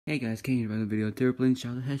Hey guys, Kane here by the video. Today we're playing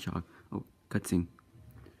Shadow the Hedgehog. Oh, cutscene.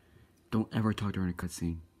 Don't ever talk during a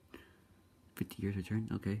cutscene. 50 years return?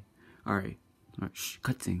 Okay. Alright. Alright, shh,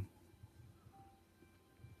 cutscene.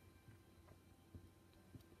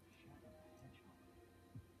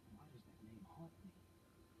 Why does that name haunt me?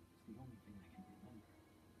 It's the only thing I can remember.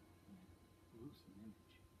 That gruesome image.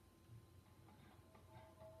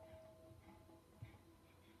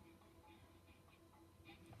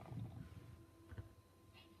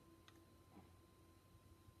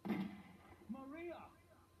 Maria!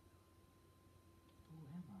 Who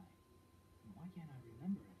am I? And why can't I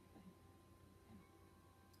remember anything?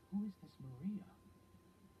 And who is this Maria?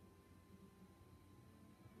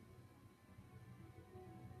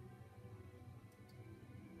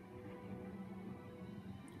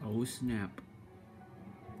 Oh snap.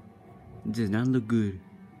 It does not look good.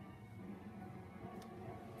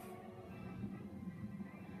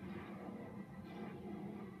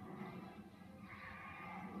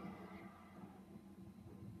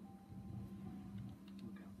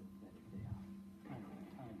 Look how pathetic they are. I don't have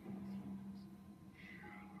time for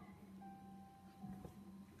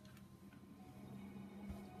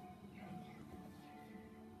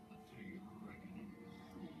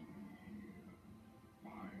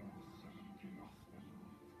these humans.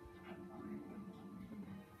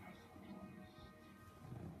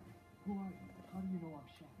 Who are you? How do you know I'm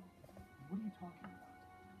Shadow? And what are you talking about?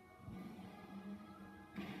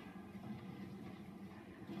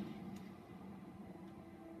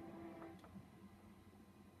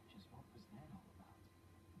 Just what was that all about?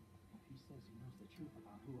 If he says he knows the truth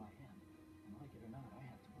about who I am, and like it or not, I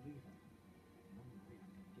have to believe him. The only way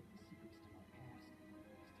I'm gonna get the secrets to my past is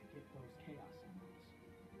to get those Chaos Emeralds.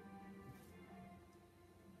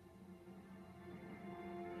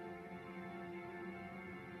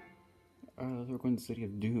 Alright, we're going to the City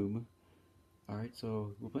of Doom. Alright,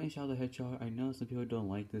 so we're playing Shadow the Hedgehog. I know some people don't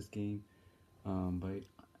like this game. But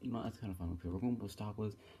you know, that's kind of fun. Okay, we're going to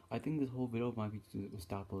WESTOPOLIS. I think this whole video might be to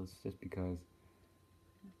WESTOPOLIS just because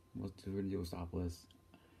we're going to do WESTOPOLIS.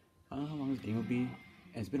 I don't know how long this game will be.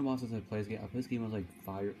 And it's been a while since I played this game. I played this game was like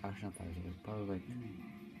actually not 5 years, probably like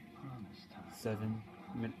 7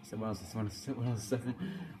 minutes. When I was 7.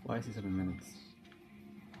 Why I say 7 minutes?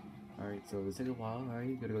 Alright, so this takes a while.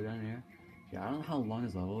 Alright, gotta go down there. Yeah, I don't know how long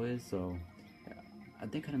this level is, so yeah, I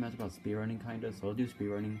think kind of matters about speedrunning, kinda. So I'll do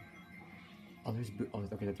speedrunning. Oh,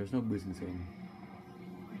 okay, there's no boost in this game.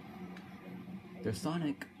 There's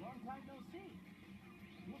Sonic.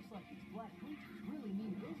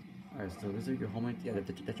 Alright, so this is your homing. Yeah,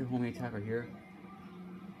 that's your homing attack right here.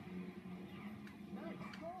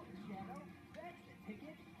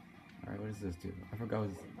 Alright, what does this do? I forgot what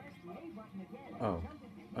this. Oh.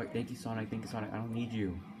 Alright, thank you, Sonic. Thank you, Sonic. I don't need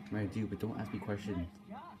you. I mean, I do, but don't ask me questions.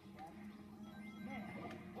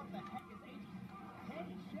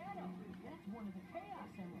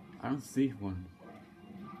 I don't see one.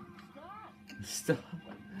 Stop.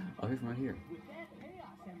 Oh, here's one right here.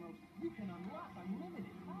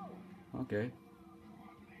 Okay.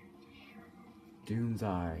 Doom's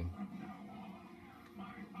Eye.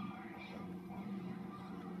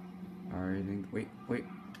 Alright, wait.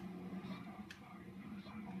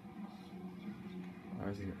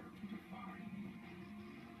 Alright, here.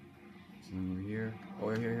 Something over here. Oh,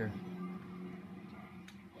 here.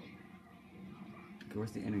 Okay,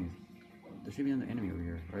 where's the enemies? There should be another enemy over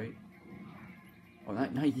here, right? Oh,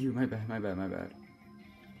 not you. My bad. Alright,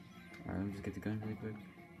 let me just get the gun really quick.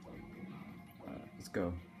 Let's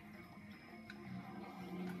go.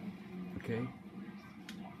 Okay.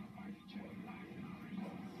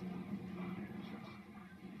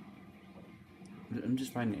 I'm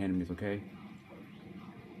just finding enemies, okay?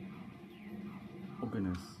 Oh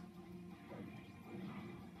goodness.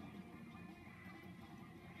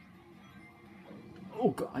 Oh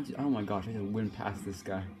god! Oh my gosh! I just went past this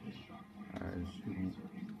guy. Alright, shoot.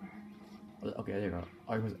 Okay, there you go.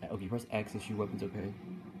 Okay, press X to shoot weapons. Okay.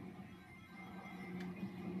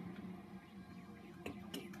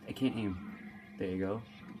 I can't aim. There you go.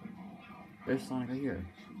 There's Sonic right here.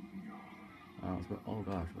 Oh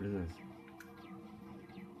gosh, what is this?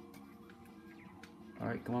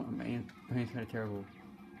 Alright, come on, my aim's kind of terrible.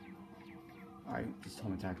 Alright, just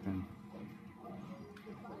home attack them.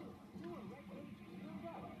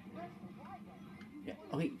 Yeah,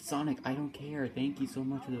 okay, Sonic, I don't care. Thank you so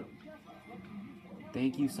much for the...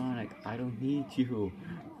 Thank you, Sonic. I don't need you.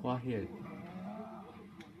 Quiet.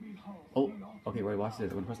 Oh, okay, wait, watch this.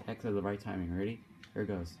 I'm gonna press X at the right timing. Ready? Here it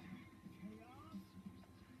goes.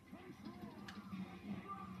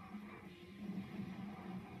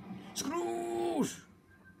 Scrooge!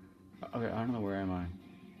 Okay, I don't know where am I.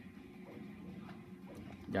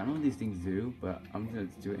 I don't know what these things do, but I'm gonna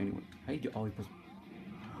do it anyway. How do you do? Oh, you press.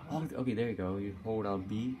 Oh, okay, there you go. You hold out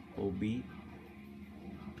B, hold B.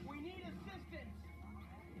 We need assistance.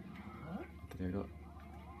 Okay, there you go.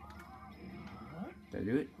 Did I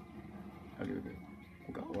do it? Okay, okay.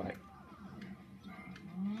 We got right.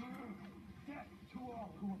 Death to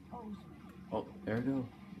all who oppose me. Oh, there we go.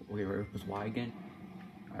 Okay, right, press Y again.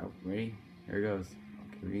 Alright, ready? Here it goes.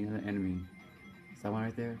 Okay, reading another enemy. Is that one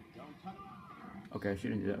right there? Don't touch. Okay, I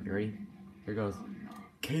shouldn't do that. Okay, ready? Here it goes.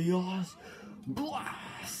 Chaos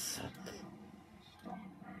Blast!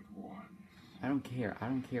 I don't care. I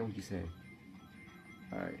don't care what you say.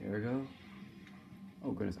 Alright, here we go.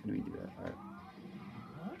 Oh goodness, I didn't mean to do that. Alright.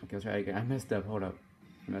 Okay, let's try it again. I messed up. Hold up.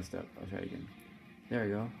 I messed up. I'll try it again. There we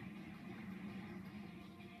go.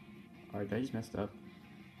 Alright, did I just messed up?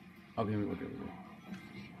 Okay, we're good.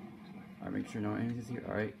 Alright, make sure no enemies is here.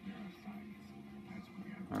 Alright.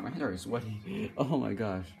 Alright, my hands are sweaty. Oh my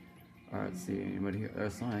gosh. Alright, let's see. Anybody here?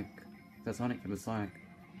 There's Sonic. Is that Sonic? It was Sonic.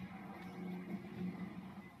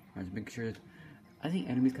 Alright, just make sure that... I think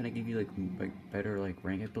enemies kind of give you like better like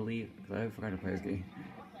rank, I believe. Because I forgot to play this game.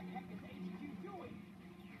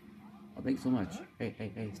 Oh, thanks so much. Hey,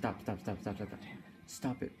 stop.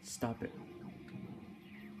 Stop it.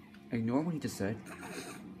 Ignore what he just said.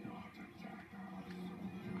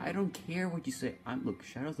 I don't care what you say. Look,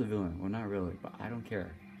 Shadow's the villain. Well, not really, but I don't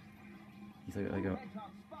care. He's like a...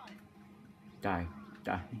 Die.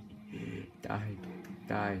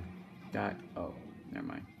 Oh, never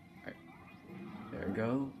mind. Alright. There we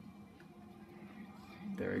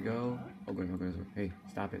go. Oh, goodness. Hey,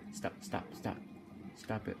 stop it. Stop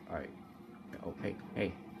it. Alright. Oh,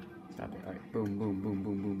 hey. Stop it. Alright.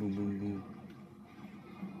 Boom.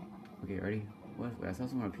 Okay, ready? What? Wait, I saw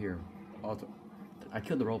someone up here. Oh, I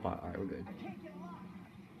killed the robot. Alright, we're good.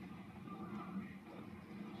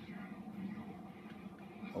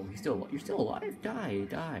 Oh, you're still alive?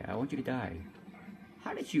 Die. I want you to die.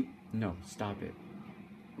 How did you... No, stop it.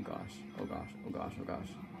 Oh gosh.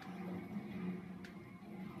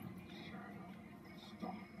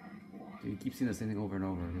 Dude, you keep seeing the same thing over and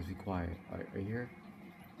over. Just be quiet. Alright, right here.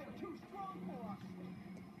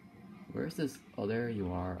 Where's this? Oh, there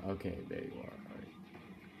you are. Okay, there you are. Alright.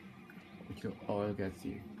 Oh, okay, I see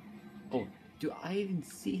you. Oh, dude, I even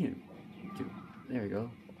see him. Dude, there we go.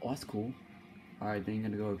 Oh, that's cool. Alright, then you're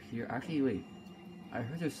gonna go up here. Actually, wait. I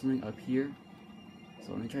heard there's something up here.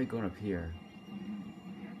 So let me try going up here.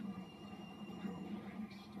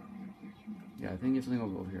 Yeah, I think there's something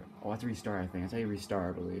over here. Oh, I have to restart, I think. That's how you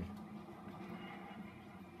restart, I believe.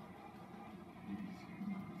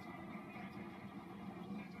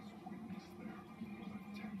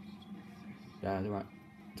 Yeah, they're right.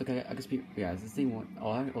 It's okay, I can speak. Yeah, it's the same one.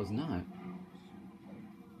 Oh, it's not.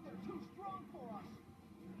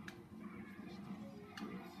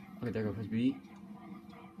 Okay, there we go. Press B.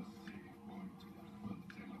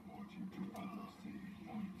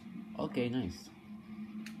 Okay, nice.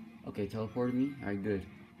 Okay, teleported me. Alright, good.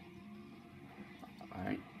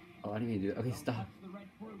 Alright. Oh, I didn't even do that. Okay, stop.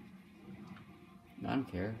 No, I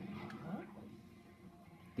don't care.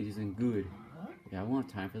 This isn't good. Yeah, I won't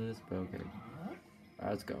have time for this, but okay.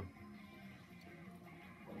 Alright, let's go.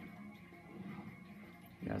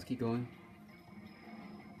 Yeah, let's keep going.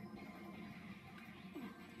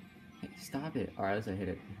 Hey, stop it. Alright, let's hit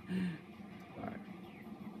it. Alright.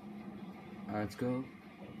 Alright, let's go.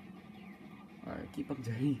 Alright, keep up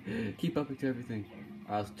to everything.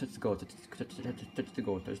 Alright, let's touch the goal. Touch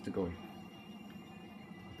the goal.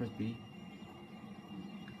 Press B.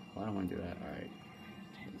 Oh, I don't want to do that. Alright.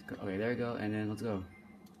 Let's go. Okay, there we go. And then let's go.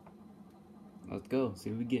 Let's go.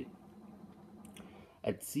 See what we get.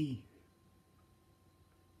 Let's see.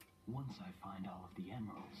 Once I find all of the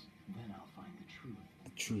emeralds, then I'll find the truth.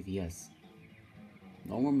 The truth, yes.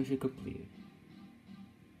 No more mission completed.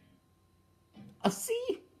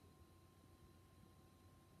 See?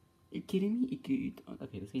 You kidding me?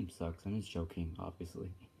 Okay, this game sucks. I'm just joking,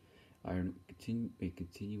 obviously. Alright,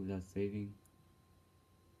 continue without saving.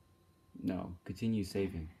 No, continue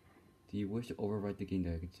saving. Do you wish to overwrite the game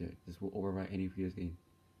that this will overwrite any previous game?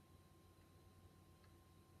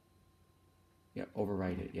 Yeah,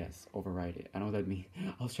 overwrite it. Yes, overwrite it. I know what that means.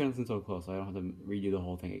 I was trying to listen so close, so I don't have to redo the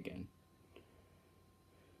whole thing again.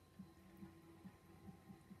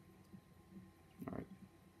 Alright.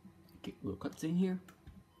 Okay, little cutscene here.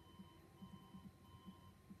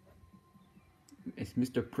 It's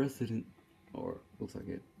Mr. President, or looks like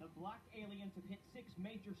it. The black aliens have hit 6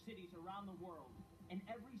 major cities around the world, and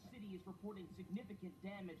every city is reporting significant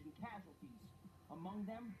damage and casualties. Among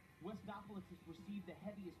them, Westopolis has received the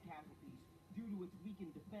heaviest casualties due to its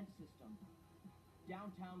weakened defense system.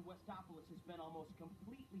 Downtown Westopolis has been almost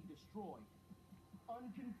completely destroyed.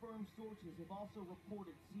 Unconfirmed sources have also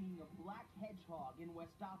reported seeing a black hedgehog in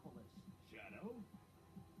Westopolis. Shadow?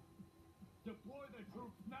 Deploy the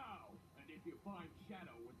troops now! And if you find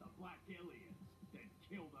Shadow with the black aliens, then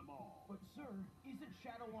kill them all. But sir, isn't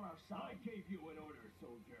Shadow on our I side? gave you an order,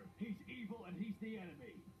 soldier. He's evil and he's the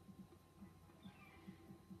enemy.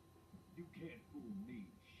 You can't fool me,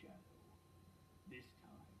 Shadow. This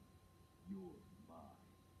time, you're mine.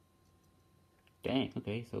 Dang,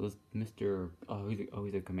 okay, so this Mr.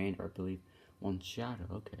 he's a commander, I believe. One Shadow,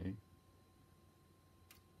 okay.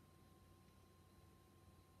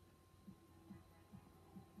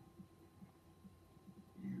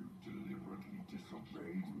 You deliberately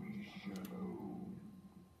disobeyed me, Shadow.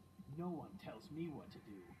 No one tells me what to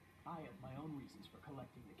do. I have my own reasons for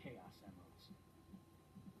collecting the Chaos Emeralds.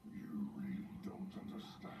 You really don't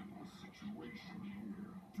understand the situation here,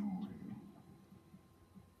 do you?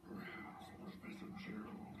 Perhaps Professor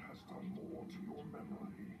Gerald has done more to your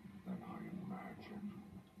memory than I imagined.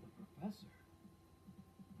 The Professor?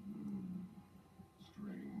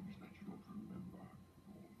 Strange that you don't remember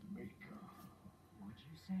your maker. What'd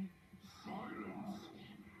you say? Silence!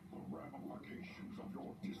 The ramifications of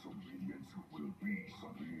your disobedience will be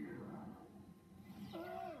severe.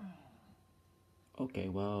 Okay,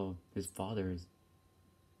 well, his father is...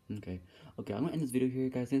 Okay, I'm gonna end this video here,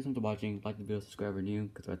 guys. Thanks so much for watching. Like the video, subscribe if new,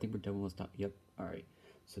 because I think we're done with stuff. Yep, alright.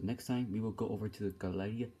 So next time, we will go over to the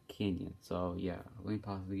Galeria Canyon. So, yeah, let me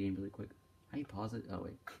pause the game really quick. How you pause it? Oh,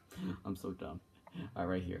 wait. I'm so dumb. Alright,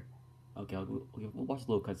 right here. Okay, we'll watch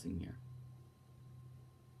a little cutscene here.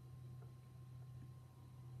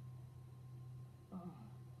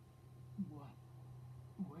 What?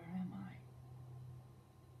 Where am I?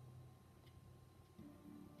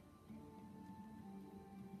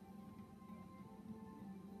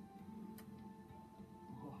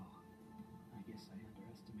 Whoa. I guess I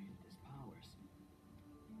underestimated his powers.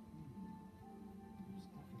 There's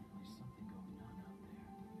definitely something going on out there.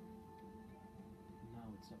 Now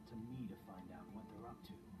it's up to me to find out what they're up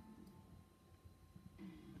to.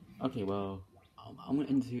 Okay, well, I'm gonna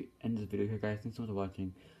end this video here, guys. Thanks so much for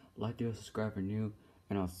watching. Like the video, subscribe for new,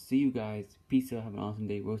 and I'll see you guys. Peace out. Have an awesome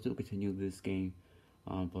day. We'll still continue this game.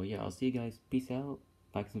 But yeah, I'll see you guys. Peace out.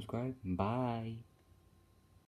 Like, subscribe. Bye.